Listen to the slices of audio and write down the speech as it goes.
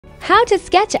How to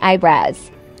sketch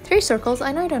eyebrows. 3 circles.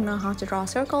 I know I don't know how to draw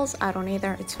circles. I don't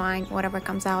either. It's fine. Whatever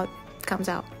comes out, comes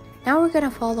out. Now we're gonna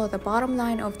follow the bottom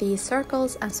line of these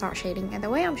circles and start shading. And the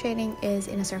way I'm shading is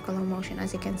in a circular motion,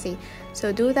 as you can see.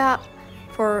 So do that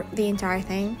for the entire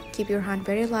thing. Keep your hand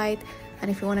very light. And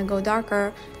if you want to go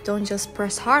darker, don't just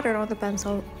press harder on the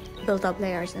pencil, build up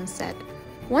layers instead.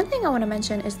 One thing I want to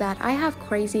mention is that I have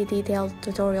crazy detailed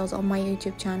tutorials on my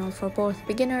YouTube channel for both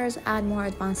beginners and more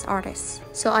advanced artists.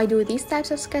 So I do these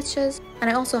types of sketches, and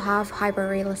I also have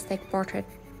hyper-realistic portrait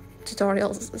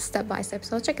tutorials step by step,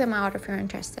 so check them out if you're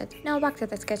interested. Now back to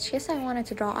the sketch. Yes, I wanted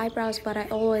to draw eyebrows, but I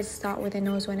always start with the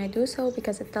nose when I do so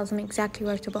because it tells me exactly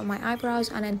where to put my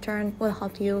eyebrows, and in turn will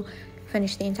help you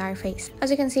finish the entire face. As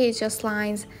you can see, it's just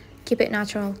lines. Keep it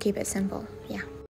natural, keep it simple. Yeah.